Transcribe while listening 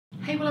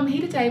Hey, well, I'm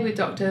here today with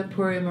Dr.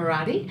 Pouria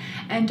Moradi,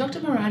 and Dr.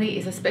 Moradi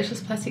is a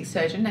specialist plastic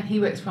surgeon, and he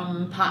works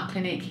from Park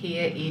Clinic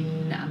here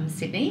in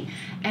Sydney.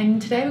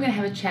 And today we're going to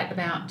have a chat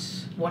about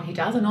what he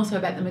does and also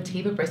about the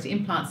Motiva breast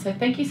implants. So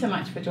thank you so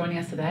much for joining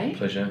us today.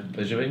 Pleasure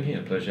being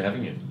here. Pleasure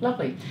having you.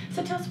 Lovely.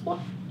 So tell us, what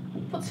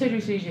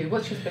surgeries do you do?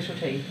 What's your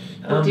specialty?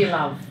 What do you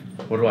love?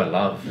 What do I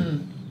love?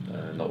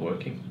 Not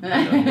working.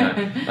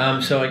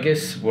 No. So I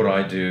guess what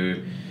I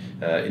do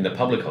in the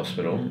public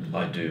hospital,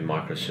 I do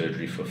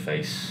microsurgery for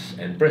face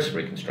and breast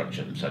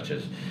reconstruction, such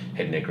as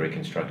head and neck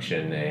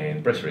reconstruction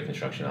and breast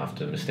reconstruction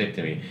after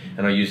mastectomy.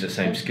 And I use the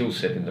same skill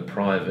set in the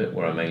private,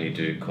 where I mainly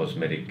do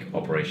cosmetic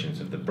operations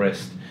of the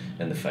breast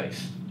and the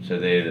face. So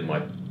they're my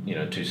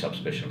two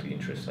subspecialty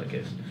interests, I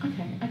guess.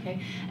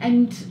 Okay.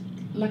 And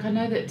like, I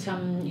know that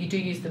you do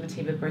use the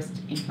Motiva breast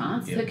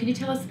implants. Yep. So can you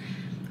tell us,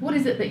 what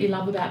is it that you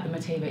love about the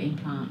Motiva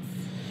implants?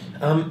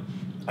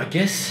 I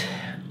guess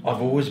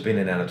I've always been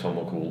an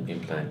anatomical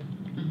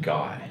implant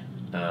guy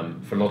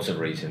for lots of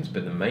reasons,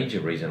 but the major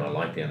reason I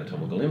liked the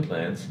anatomical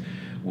implants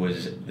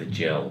was the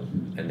gel.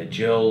 And the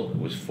gel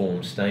was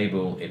form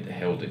stable, it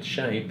held its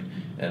shape,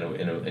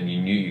 and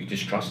you knew, you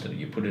just trusted it.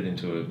 You put it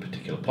into a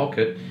particular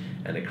pocket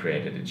and it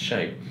created its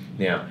shape.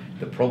 Now,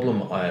 the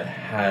problem I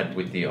had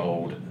with the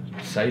old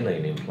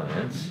saline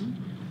implants,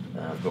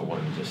 I've got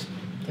one just...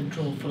 The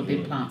drawer full of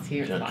implants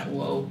here, it's like,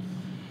 whoa.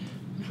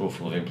 Drawer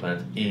full of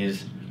implants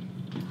is...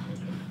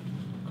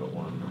 Got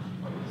one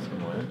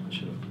somewhere, I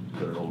should have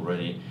got it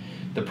already.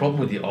 The problem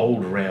with the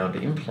old round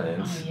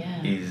implants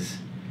is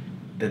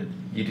that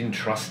you didn't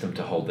trust them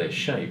to hold their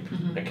shape.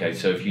 Okay,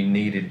 so if you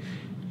needed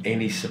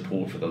any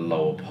support for the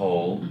lower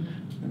pole,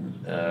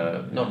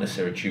 not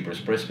necessarily tuberous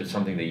breast, but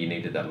something that you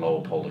needed that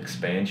lower pole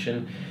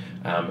expansion,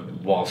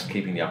 whilst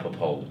keeping the upper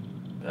pole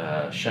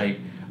shape,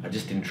 I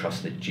just didn't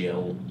trust the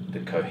gel, the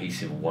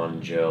cohesive one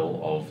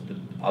gel of the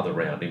other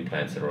round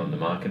implants that are on the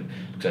market,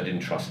 because I didn't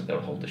trust that they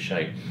would hold the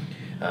shape.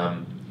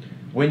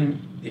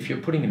 If you're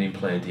putting an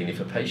implant in, if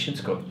a patient's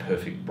got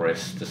perfect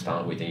breasts to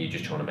start with and you're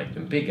just trying to make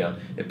them bigger,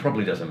 it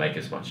probably doesn't make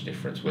as much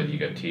difference whether you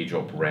go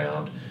teardrop,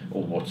 round,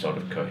 or what sort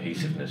of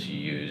cohesiveness you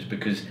use,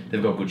 because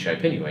they've got good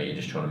shape anyway, you're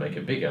just trying to make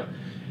it bigger.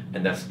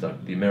 And that's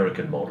the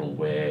American model,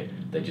 where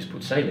they just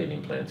put saline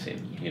implants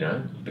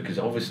in, because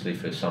obviously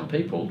for some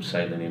people,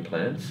 saline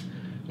implants,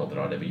 not that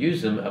I'd ever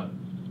use them, are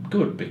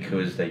good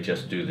because they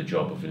just do the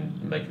job of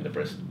making the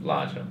breast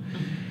larger.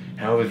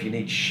 However, if you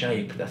need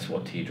shape, that's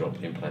what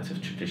teardrop implants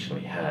have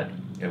traditionally had.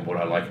 And what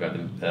I like about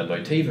the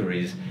Motiva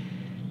is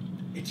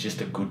it's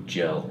just a good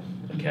gel.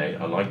 Okay,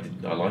 I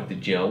like the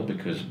gel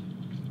because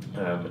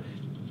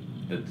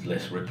it's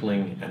less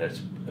rippling and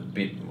it's a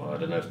bit, I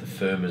don't know if the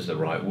firm is the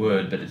right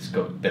word, but it's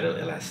got better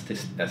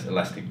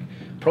elastic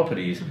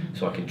properties,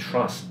 so I can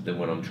trust that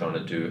when I'm trying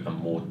to do a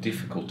more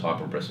difficult type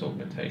of breast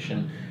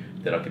augmentation,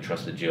 that I can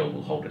trust the gel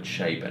will hold its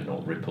shape and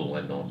not ripple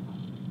and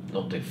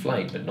not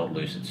deflate, but not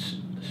lose its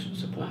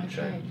support and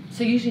shape.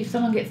 So usually if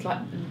someone gets like,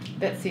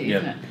 that's it,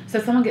 isn't it? So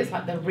if someone gets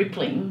like the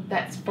rippling,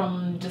 that's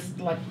from just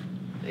like,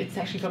 it's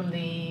actually from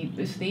the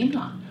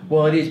implant.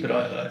 Well, it is, but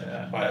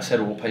I say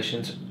to all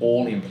patients,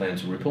 all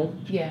implants ripple.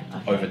 Yeah.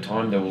 Okay. Over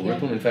time they will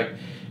ripple. In fact,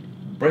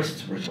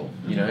 breasts ripple.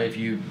 If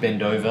you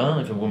bend over,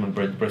 if a woman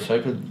breasts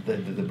open,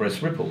 the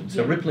breasts ripple.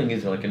 So rippling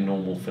is like a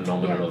normal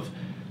phenomenon of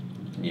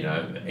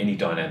any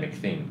dynamic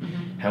thing.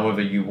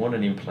 However, you want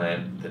an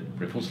implant that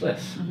ripples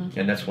less,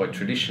 and that's why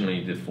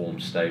traditionally the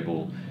form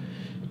stable,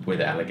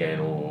 whether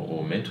Allergan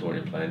or Mentor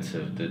implants,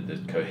 have the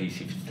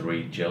cohesive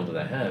 3 gel that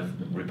they have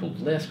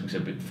rippled less because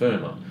they're a bit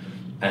firmer,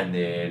 and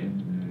they're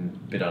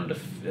a bit under,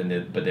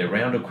 but their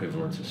round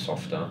equivalents are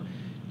softer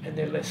and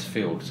they're less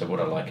filled. So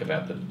what I like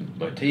about the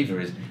Motiva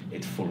is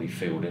it's fully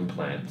filled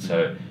implant,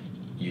 so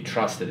you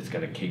trust that it's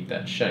going to keep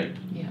that shape.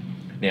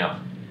 Now,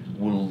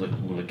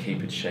 will it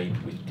keep its shape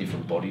with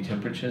different body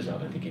temperatures? I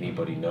don't think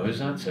anybody knows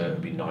that, so it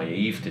would be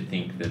naive to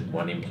think that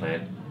one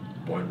implant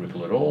won't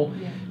ripple at all.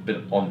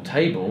 But on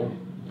table,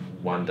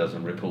 one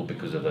doesn't ripple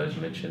because of those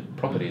mentioned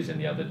properties and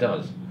the other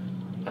does.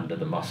 Under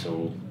the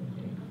muscle,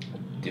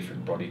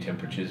 different body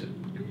temperatures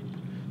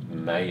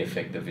may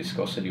affect the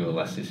viscosity or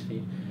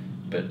elasticity,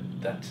 but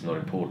that's not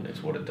important,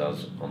 it's what it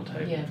does on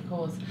table. Yeah, of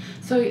course.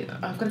 So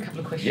I've got a couple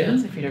of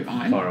questions, if you don't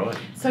mind. Fire away.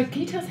 So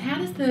can you tell us, how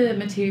does the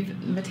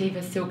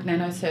Motiva Silk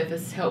Nano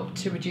Surface help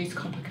to reduce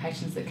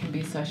complications that can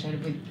be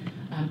associated with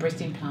breast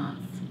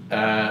implants?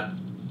 I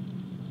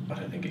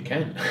don't think it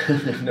can.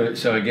 No,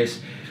 so I guess,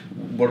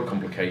 what are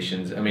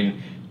complications? I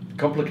mean,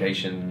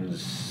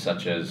 complications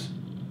such as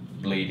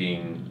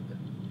bleeding,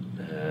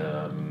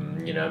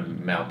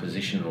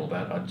 malposition and all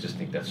that, I just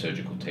think that's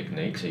surgical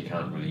technique, so you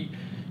can't really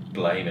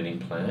blame an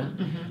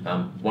implant.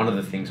 One of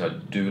the things I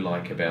do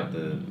like about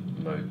the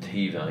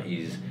Motiva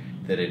is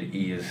that it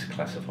is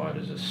classified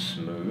as a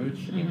smooth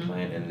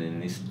implant, and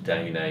in this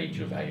day and age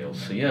of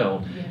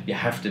ALCL, you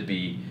have to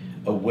be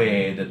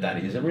aware that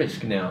that is a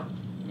risk. Now,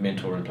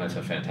 Mentor implants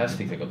are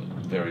fantastic, they've got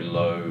very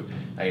low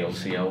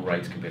ALCL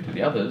rates compared to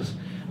the others,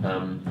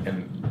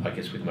 and I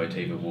guess with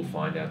Motiva we'll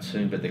find out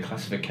soon, but the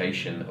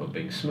classification of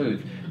being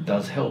smooth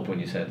does help when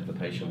you say to the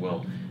patient,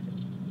 well,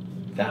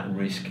 that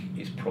risk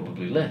is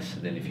probably less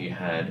than if you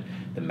had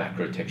the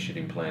macro textured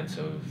implants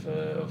of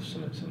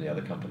some of the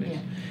other companies.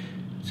 Yeah.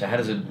 So how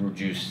does it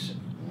reduce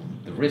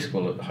the risk?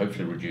 Well, it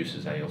hopefully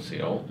reduces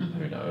ALCL,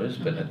 who knows,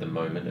 but at the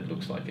moment it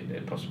looks like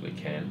it possibly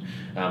can.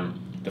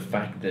 The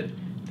fact that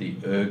the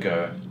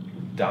ergo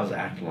does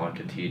act like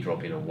a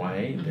teardrop in a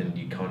way, then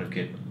you kind of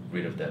get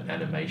rid of that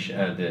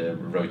animation, the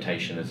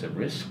rotation as a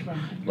risk. Right.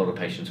 A lot of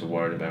patients are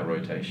worried about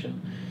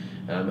rotation.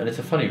 And it's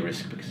a funny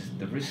risk because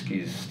the risk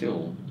is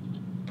still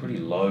pretty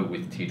low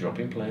with teardrop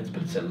implants,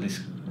 but it's a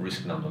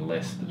risk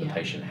nonetheless that the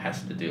patient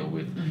has to deal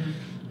with.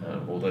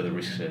 Although the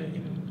risks are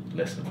in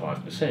less than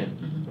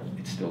 5%,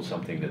 it's still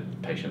something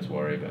that patients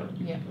worry about.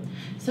 Yeah.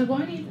 So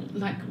why do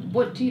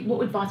you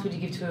what advice would you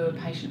give to a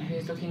patient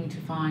who's looking to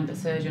find a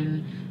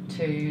surgeon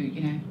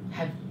to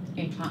have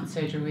implant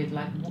surgery with?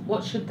 Like,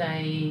 what should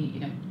they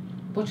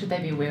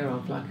be aware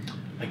of? Like,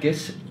 I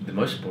guess the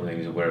most important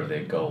thing is aware of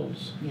their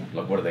goals. Yeah.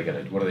 Like, what are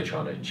they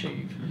trying to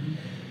achieve?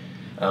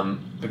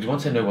 Because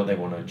once they know what they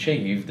want to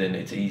achieve, then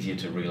it's easier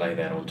to relay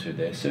that onto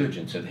their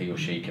surgeon so that he or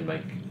she can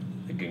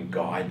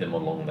guide them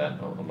along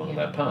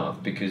that path.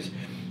 Because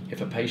if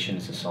a patient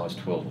is a size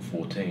 12 or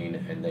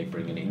 14 and they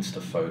bring an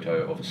Insta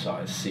photo of a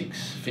size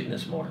 6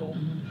 fitness model,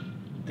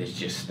 that's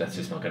just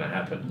not going to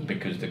happen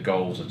because the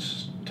goals are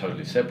just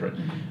totally separate.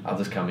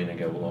 Others come in and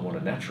go, well, I want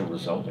a natural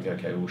result. They go,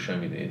 okay, well, show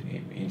me the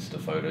Insta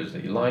photos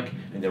that you like,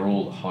 and they're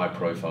all high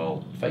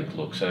profile fake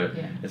look. So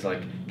it's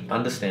like,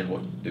 understand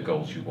what the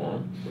goals you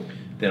want.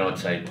 Then I'd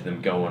say to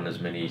them, go on as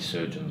many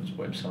surgeons'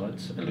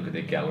 websites and look at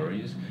their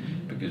galleries,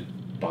 because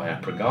by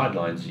APRA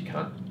guidelines,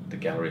 the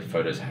gallery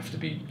photos have to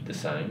be the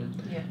same.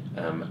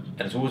 And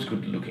it's always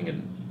good looking at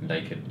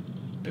naked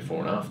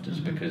before and afters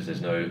because there's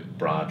no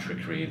bra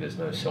trickery, there's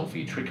no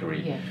selfie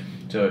trickery.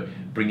 So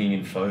bringing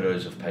in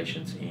photos of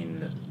patients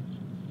in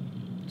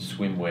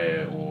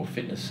swimwear or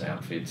fitness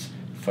outfits,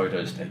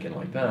 photos taken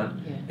like that,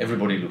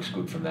 everybody looks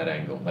good from that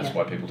angle. That's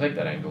why people take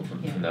that angle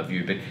from that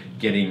view. But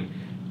getting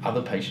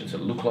other patients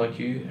that look like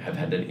you, have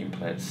had an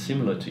implant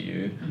similar to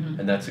you,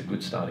 and that's a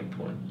good starting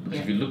point. Because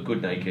if you look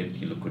good naked,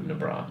 you look good in a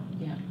bra.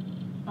 Yeah.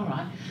 All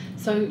right.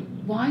 So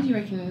why do you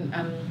reckon?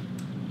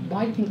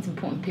 Why do you think it's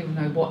important people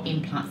know what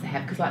implants they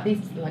have? Because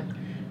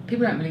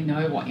people don't really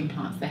know what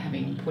implants they're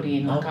having put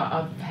in. Like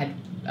I've had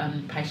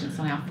patients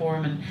on our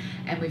forum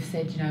and we've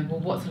said, well,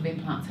 what sort of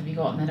implants have you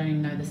got? And they don't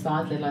even know the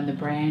size, let alone the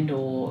brand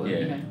or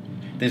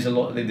There's a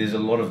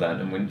lot of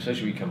that, and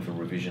especially when you come for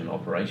revision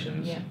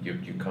operations, you're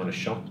kind of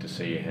shocked to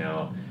see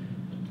how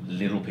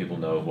little people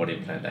know what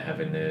implant they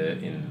have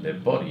in their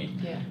body.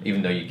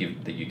 Even though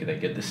they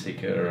get the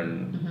sticker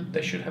and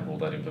they should have all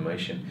that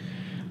information.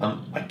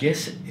 I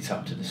guess it's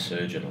up to the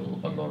surgeon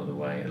a lot of the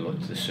way.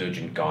 The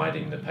surgeon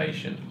guiding the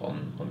patient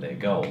on their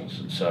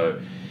goals.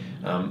 So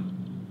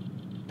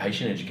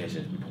patient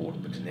education is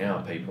important because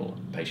now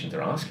patients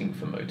are asking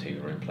for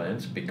Motiva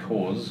implants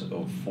because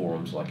of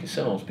forums like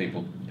yourselves.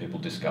 People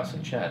discuss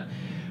and chat.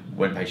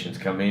 When patients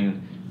come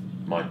in,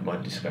 my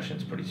discussion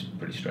is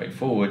pretty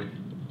straightforward.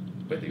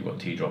 Whether you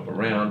want teardrop or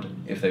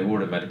round, if they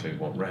automatically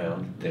want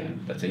round,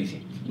 then that's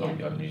easy.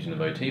 I'm using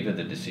the Motiva.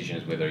 The decision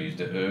is whether I use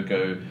the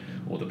ergo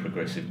or the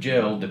progressive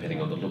gel,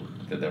 depending on the look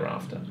that they're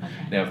after.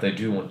 Now, if they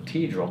do want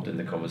teardrop, then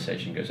the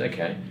conversation goes,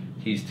 okay,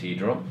 here's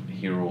teardrop,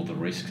 here are all the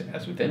risks.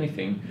 As with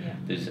anything,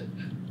 there's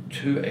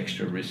 2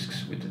 extra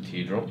risks with the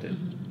teardrop that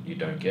you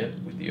don't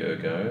get with the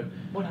ergo.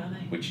 What are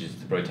they? Which is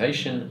the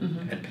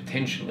rotation and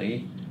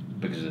potentially,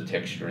 because of the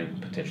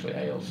texturing, potentially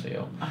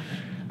ALCL.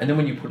 And then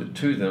when you put it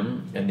to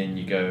them, and then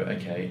you go,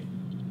 okay,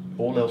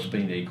 all else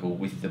being equal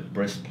with the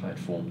breast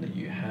platform that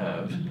you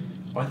have,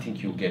 I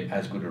think you'll get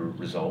as good a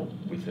result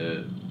with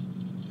a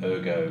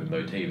ergo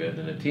Motiva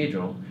than a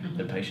teardrop.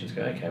 The patients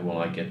go, okay, well,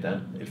 I get that.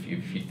 If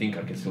you think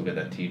I can still get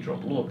that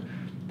teardrop look,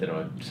 then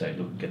I'd say,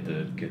 look, get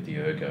the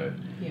ergo,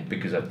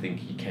 because I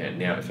think you can.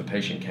 Now, if a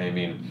patient came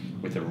in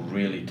with a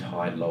really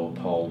tight lower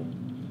pole,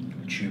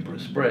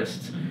 tuberous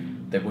breasts,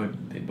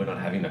 we're not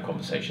having that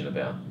conversation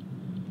about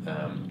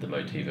the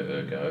Motiva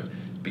ergo,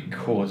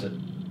 because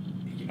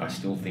I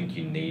still think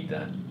you need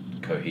that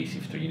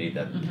cohesive, you need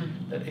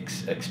that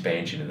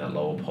expansion in that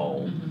lower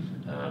pole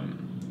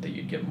that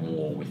you'd get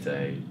more with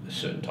a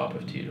certain type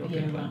of teardrop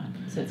implant.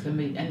 Right. So it's going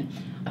to be, and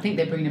I think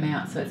they're bringing them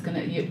out, so it's going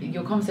to,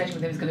 your conversation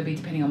with them is going to be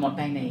depending on what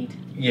they need.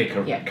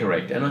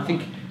 Correct. And I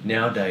think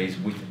nowadays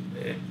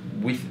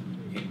with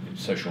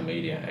social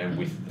media and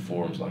with the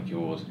forums like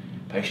yours,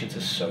 patients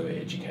are so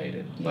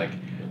educated. Like,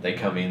 they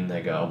come in,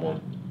 they go, I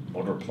want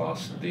moderate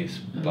plus this,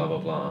 blah, blah,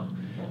 blah.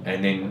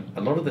 And then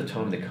a lot of the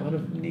time they're kind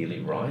of nearly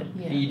right.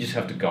 And you just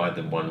have to guide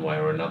them one way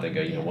or another and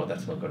go, you know what,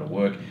 that's not going to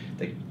work.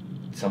 They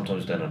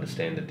sometimes don't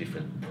understand the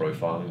different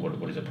profiling.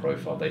 What is a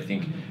profile? They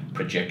think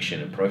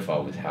projection and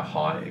profile is how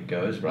high it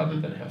goes rather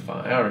than how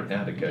far out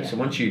it goes. So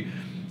once you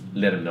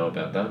let them know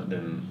about that,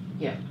 then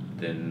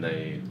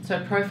they...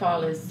 So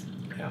profile is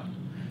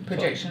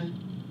projection?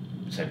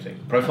 Same thing.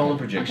 Profile and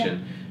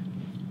projection.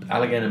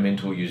 Allergan and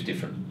Mentor use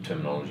different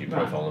terminology,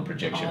 profile and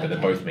projection, but they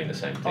both mean the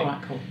same thing. All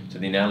right, cool. So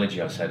the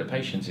analogy I say to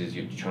patients is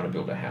you're trying to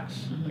build a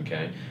house,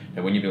 okay?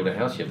 And when you build a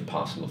house, you have a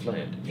parcel of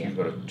land. If you've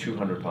got a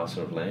 200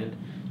 parcel of land,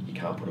 you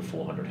can't put a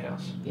 400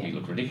 house. You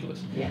look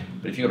ridiculous.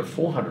 But if you've got a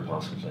 400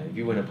 parcel of land, if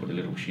you went and put a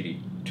little shitty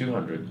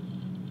 200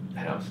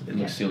 house, it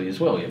looks silly as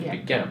well. You have a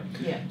big gap.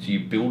 So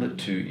you build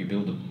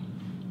the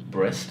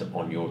breast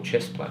on your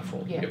chest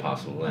platform, your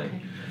parcel of land.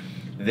 Okay.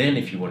 Then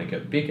if you want to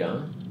go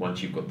bigger,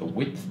 once you've got the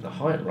width and the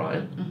height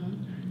right,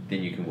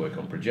 then you can work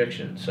on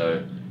projection.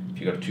 So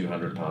if you've got a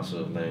 200 parcel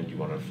of land, you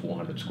want a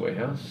 400 square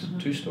house,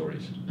 2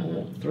 stories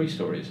or 3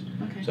 stories.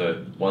 Okay.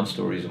 So 1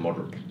 story is a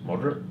moderate,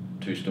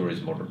 2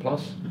 stories moderate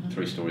plus,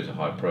 3 stories a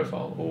high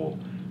profile, or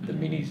the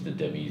minis, the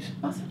demis.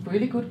 That's a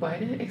really good way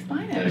to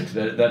explain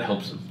it. That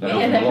helps them. That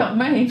helped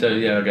me. So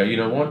I go, you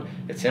know what?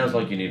 It sounds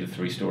like you need a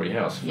 3-story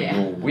house. For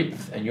your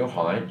width and your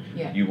height,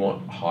 you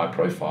want high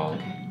profile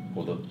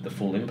or the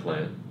full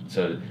implant.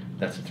 So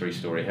that's a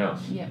 3-story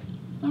house. Yeah.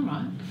 All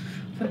right.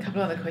 I've got a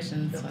couple of other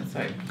questions.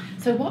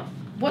 So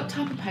what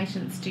type of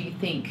patients do you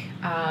think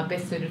are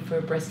best suited for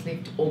a breast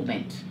lift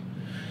augment?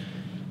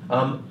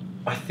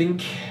 I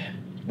think,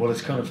 well,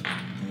 it's kind of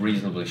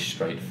reasonably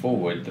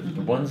straightforward.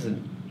 The ones that,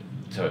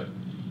 so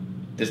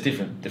there's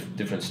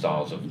different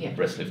styles of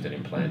breast lift and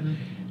implant.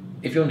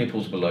 If your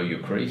nipple's below your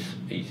crease,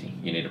 easy.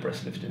 You need a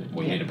breast lift in it.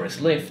 Well, you need a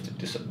breast lift,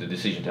 the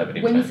decision to have an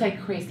implant. When you say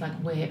crease, like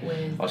where?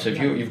 So if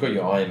you've got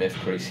your IMF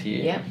crease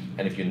here,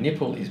 and if your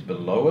nipple is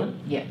below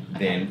it,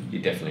 then you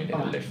definitely need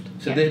a lift.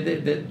 So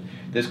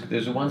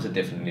there's the ones that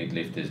definitely need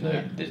lift.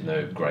 There's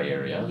no grey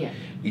area.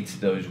 It's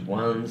those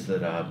ones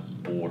that are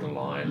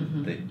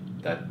borderline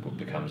that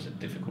becomes a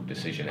difficult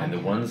decision. And the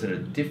ones that are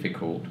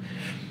difficult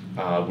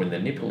when the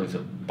nipple is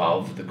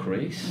above the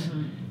crease.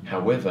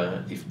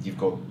 However, if you've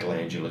got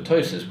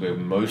glandulatosis, where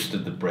most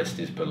of the breast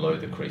is below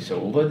the crease, so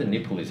although the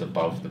nipple is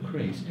above the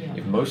crease,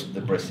 if most of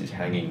the breast is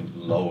hanging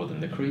lower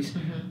than the crease,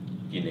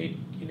 you need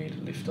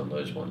a lift on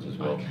those ones as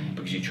well,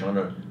 because you're trying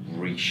to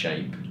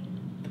reshape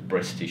the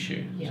breast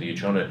tissue. So you're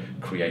trying to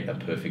create a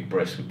perfect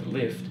breast with the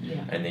lift,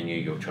 and then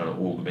you're trying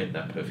to augment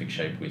that perfect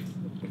shape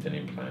with an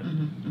implant.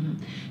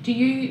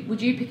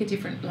 Would you pick a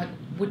different, like,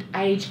 would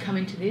age come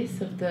into this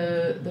of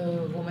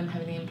the woman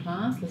having the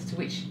implants as to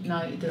which? No,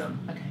 it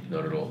doesn't. No,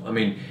 not at all. I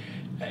mean,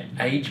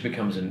 age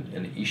becomes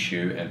an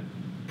issue at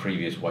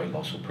previous weight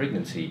loss or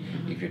pregnancy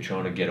if you're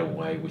trying to get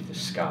away with a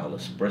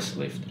scarless breast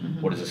lift.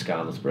 What is a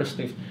scarless breast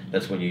lift?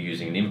 That's when you're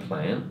using an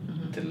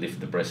implant to lift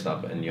the breast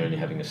up and you're only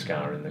having a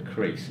scar in the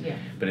crease.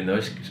 But in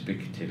those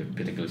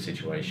particular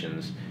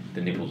situations, the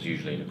nipple's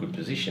usually in a good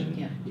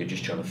position. You're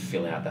just trying to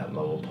fill out that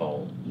lower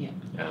pole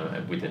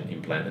with an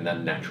implant, and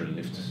that naturally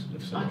lifts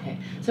them up.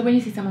 So when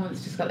you see someone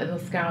that's just got a little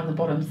scar on the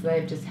bottom, so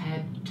they've just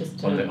had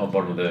on the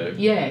bottom of the...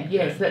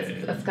 So that's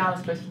a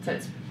scarless breast, so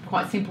it's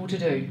quite simple to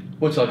do.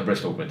 Well, it's like a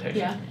breast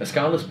augmentation. A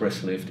scarless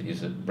breast lift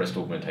is a breast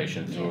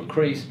augmentation through a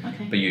crease,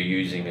 but you're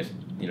using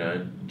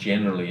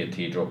generally a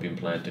teardrop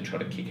implant to try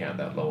to kick out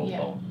that lower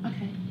pole.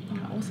 Okay, all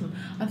right, awesome.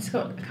 I've just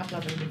got a couple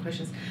other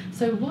questions.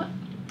 So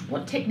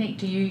what technique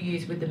do you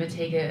use with the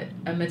Motiva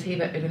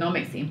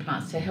ergonomics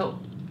implants to help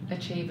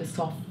achieve a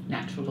soft,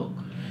 natural look?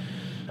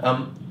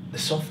 The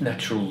soft,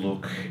 natural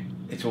look,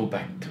 it's all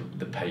back to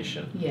the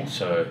patient.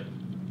 So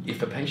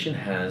if a patient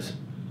has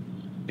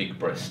big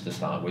breasts to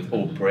start with,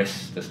 or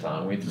breasts to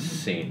start with,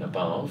 seen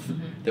above,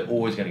 they're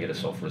always going to get a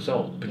soft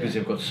result because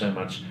they've got so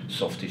much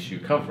soft tissue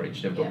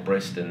coverage. They've got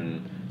breast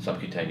and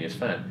subcutaneous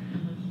fat.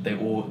 They're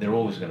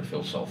always going to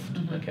feel soft.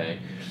 Okay.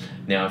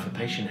 Now, if a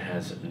patient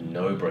has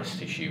no breast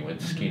tissue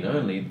and skin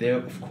only,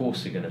 they're going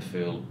to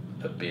feel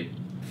a bit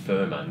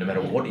firmer, no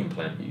matter what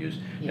implant you use.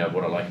 Now,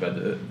 what I like about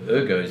the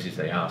ergos is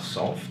they are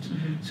soft.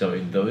 So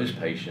in those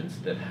patients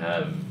that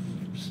have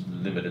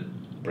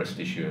limited breast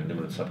tissue and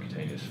limited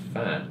subcutaneous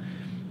fat,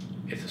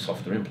 it's a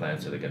softer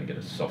implant, so they're going to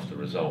get a softer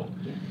result.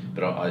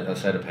 But I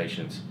say to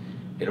patients,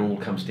 it all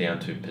comes down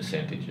to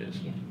percentages.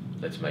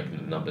 Let's make the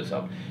numbers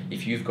up.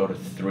 If you've got a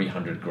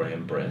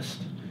 300-gram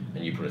breast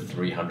and you put a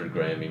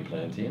 300-gram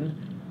implant in,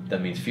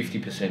 that means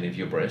 50% of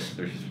your breast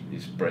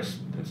is breast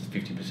and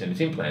 50% is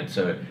implant.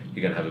 So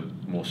you're going to have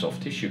a more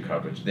soft tissue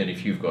coverage. Then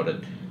if you've got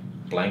a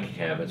blank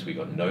canvas, we've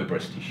got no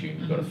breast tissue,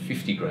 you've got a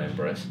 50-gram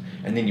breast,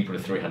 and then you put a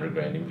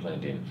 300-gram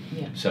implant in.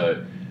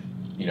 So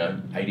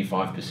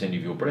 85% of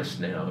your breast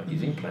now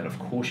is implant. Of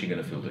course you're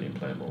going to feel that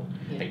implant more.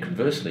 And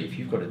conversely, if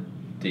you've got a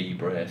D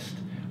breast,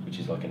 which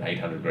is like an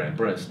 800-gram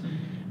breast,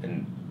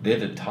 and they're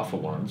the tougher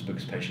ones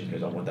because patients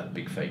goes, I want that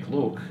big fake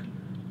look,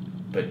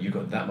 but you've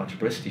got that much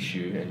breast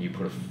tissue and you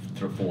put a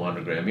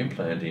 400-gram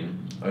implant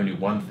in, only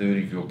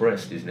 1/3 of your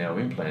breast is now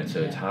implant,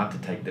 so it's hard to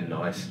take the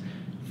nice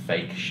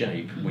fake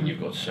shape when you've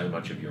got so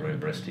much of your own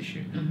breast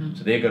tissue.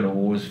 So they're going to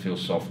always feel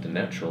soft and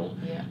natural,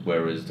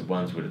 whereas the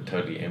ones with a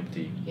totally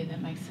empty...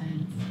 that makes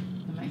sense.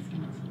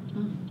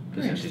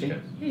 Very interesting.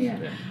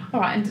 All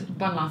right, and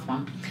one last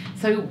one.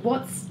 So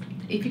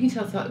if you can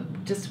tell us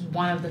just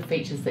one of the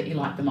features that you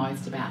like the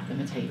most about the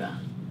Motiva?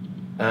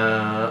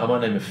 I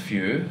might name a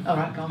few. All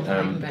right, go on,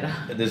 even better.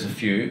 There's a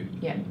few.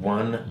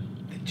 One,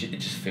 it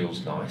just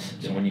feels nice.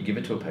 So when you give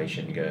it to a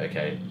patient, you go,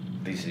 okay,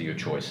 these are your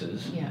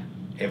choices. Yeah.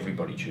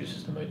 Everybody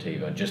chooses the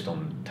Motiva just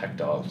on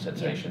tactile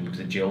sensation because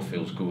the gel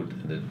feels good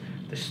and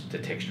the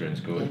texture is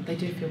good. Yeah, they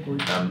do feel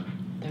good.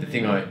 The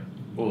thing I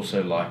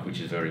also like, which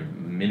is very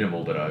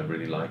minimal, but I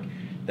really like,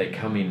 they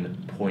come in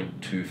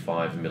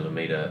 0.25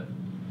 millimeter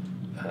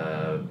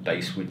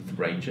base width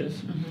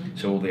ranges.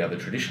 So all the other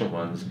traditional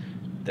ones,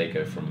 they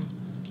go from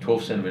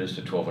 12 centimeters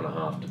to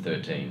 12.5 to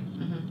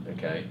 13.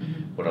 Okay.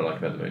 What I like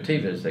about the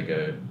Motiva is they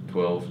go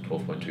 12,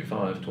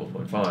 12.25,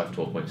 12.5,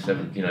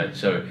 12.7. You know,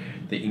 so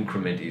the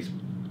increment is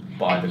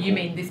by and you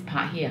mean this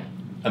part here?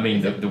 I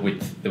mean the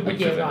width, the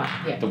width of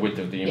it, the width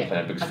of the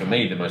implant. Because for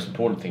me, the most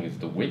important thing is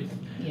the width.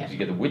 Yeah. So you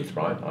get the width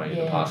right, i.e.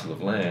 the parcel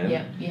of land.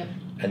 Yeah.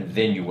 And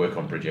then you work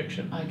on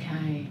projection.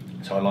 Okay.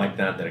 So I like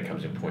that it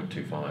comes in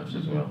 0.25s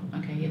as well.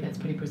 Okay, yeah, that's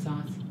pretty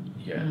precise.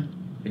 Yeah.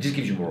 It just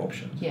gives you more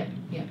options. Yeah.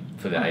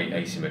 For the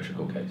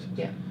asymmetrical cases.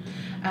 Yeah.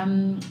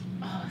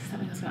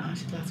 Something I was going to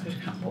ask you last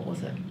question. What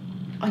was it?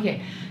 Oh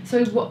yeah. So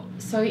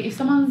if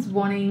someone's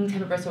wanting to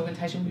have a breast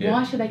augmentation,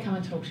 why should they come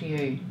and talk to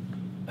you?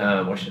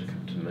 Why should they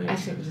come to me?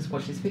 Actually, I could just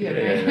watch this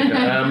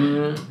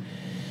video.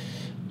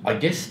 I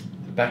guess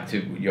back to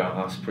what you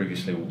asked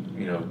previously.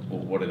 You know,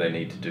 what do they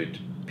need to do to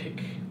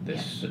pick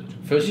this?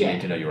 First, you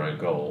need to know your own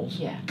goals.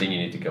 Yeah. Then you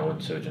need to go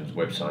on surgeons'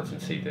 websites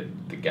and see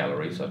the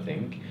galleries. I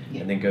think,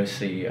 and then go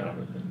see.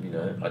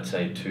 I'd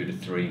say 2 to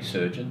 3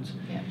 surgeons.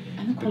 Yeah.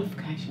 And the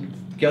qualifications.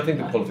 Yeah, I think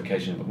the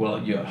qualification.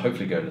 Well, you're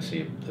hopefully going to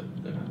see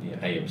the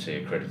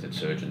AMC accredited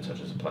surgeon,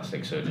 such as a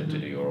plastic surgeon, to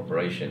do your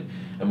operation.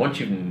 And once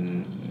you've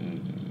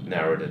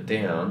narrowed it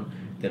down,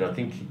 then I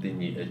think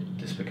it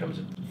just becomes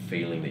a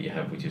feeling that you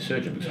have with your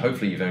surgeon, because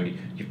hopefully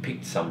you've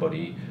picked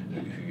somebody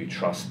who you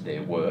trust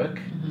their work.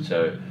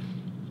 So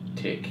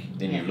tick.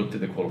 Then you've looked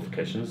at the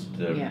qualifications.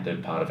 They're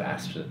part of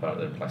ASP, they're part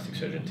of the plastic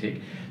surgeon,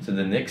 tick. So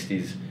the next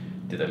is,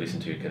 do they listen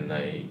to you?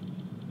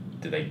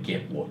 Do they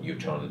get what you're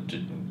trying to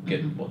do?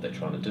 Get what they're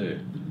trying to do?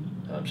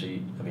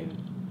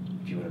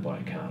 If you want to buy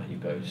a car, you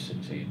go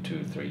see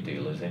 2 or 3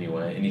 dealers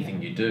anyway.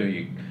 Anything you do,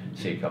 you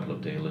see a couple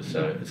of dealers.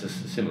 So it's a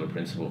similar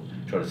principle.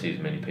 Try to see as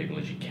many people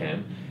as you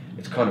can.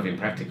 It's kind of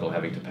impractical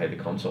having to pay the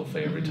consult fee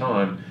every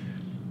time.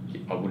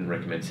 I wouldn't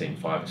recommend seeing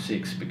 5 or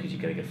 6 because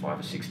you're going to get 5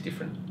 or 6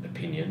 different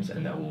opinions,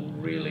 and that will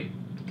really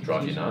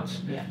drive you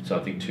nuts. So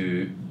I think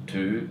two,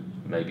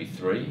 maybe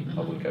 3. I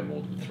wouldn't go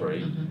more than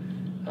 3.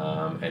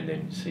 And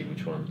then see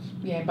which ones.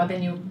 Yeah, but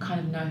then you'll kind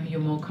of know who you're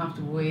more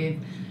comfortable with.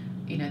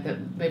 You know, that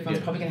everyone's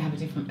probably going to have a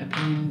different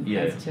opinion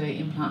as to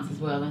implants as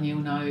well, and you'll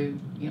know,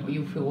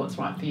 you'll feel what's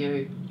right for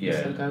you.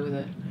 So go with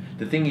it.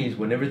 The thing is,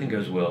 when everything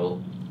goes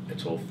well,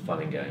 it's all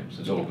fun and games.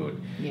 It's all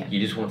good. You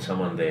just want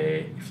someone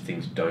there if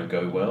things don't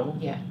go well,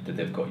 that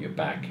they've got your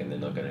back and they're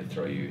not going to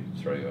throw you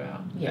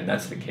out. And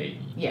that's the key.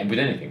 And with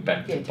anything,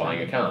 back to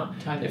buying a car.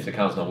 If the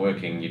car's not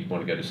working, you'd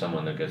want to go to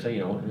someone that goes, hey,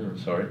 you know what?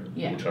 Sorry,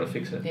 we'll try to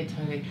fix it. Yeah,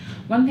 totally.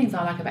 One of the things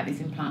I like about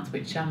these implants,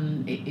 which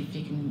if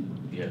you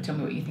can tell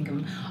me what you think of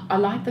them, I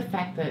like the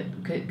fact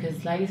that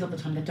because ladies all the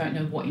time, they don't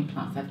know what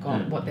implants they've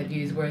got, what they've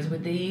used, whereas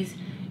with these,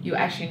 you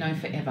actually know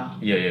forever.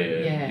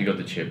 Yeah. You got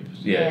the chip.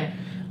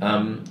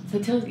 So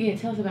tell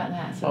us about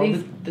that. So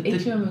each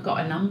of them have got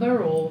a number,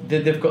 or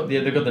they've got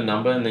the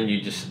number, and then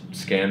you just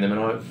scan them.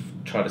 And I've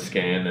tried to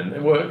scan, and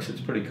it works.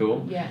 It's pretty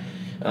cool.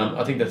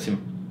 I think that's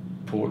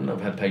important.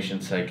 I've had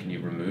patients say, "Can you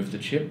remove the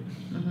chip?"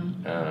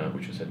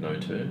 Which I said no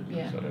to. So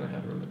I don't know how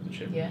to remove the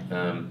chip.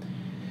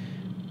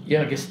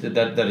 I guess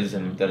that is a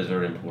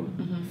very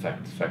important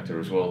factor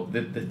as well.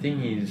 The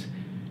thing is,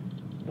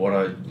 what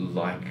I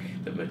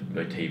like that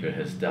Motiva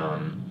has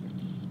done.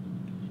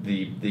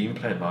 The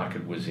implant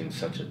market was in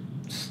such a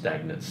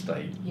stagnant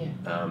state,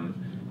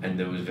 and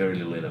there was very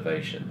little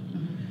innovation.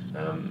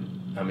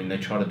 They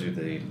try to do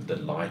the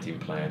light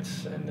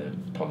implants and the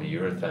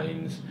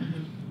polyurethanes,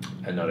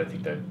 and I don't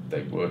think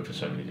they work for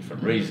so many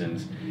different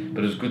reasons.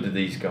 But it was good that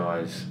these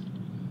guys,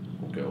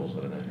 or girls,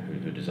 I don't know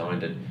who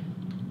designed it,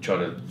 try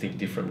to think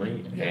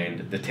differently.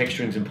 And the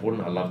texturing's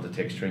important. I love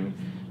the texturing,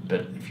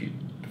 but if you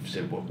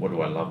said what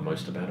do I love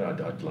most about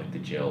it, I'd like the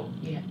gel.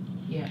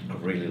 I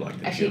really like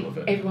the feel of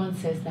it. Everyone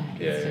says that.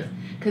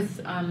 Because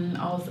I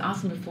was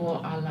asking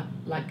before,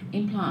 like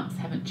implants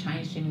haven't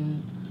changed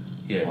in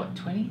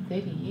 20,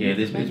 30 years?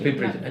 Yeah, it's been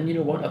pretty. And you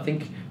know what? I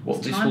think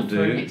what this will do.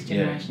 For a next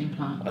generation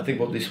implant. I think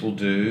what this will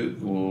do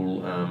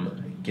will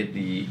get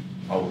the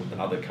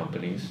other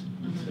companies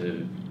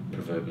to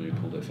proverbially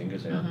pull their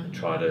fingers out and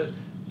try to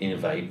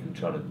innovate and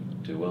try to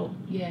do well.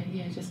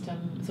 Just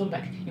it's all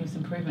about continuous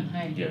improvement,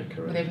 hey? Yeah,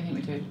 correct. With everything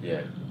we do.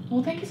 Yeah.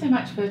 Well, thank you so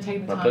much for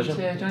taking the time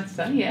to join us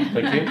today.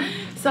 Thank you.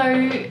 So,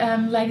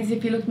 ladies,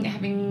 if you're looking at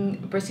having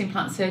breast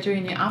implant surgery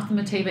and you're after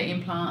Motiva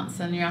implants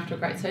and you're after a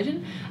great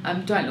surgeon,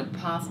 don't look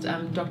past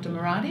Dr.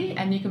 Moradi,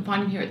 and you can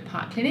find him here at the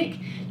Park Clinic.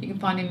 You can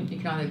find him. You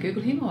can either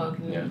Google him or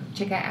you can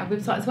check out our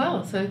website as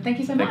well. So, thank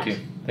you so much.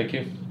 Thank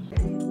you.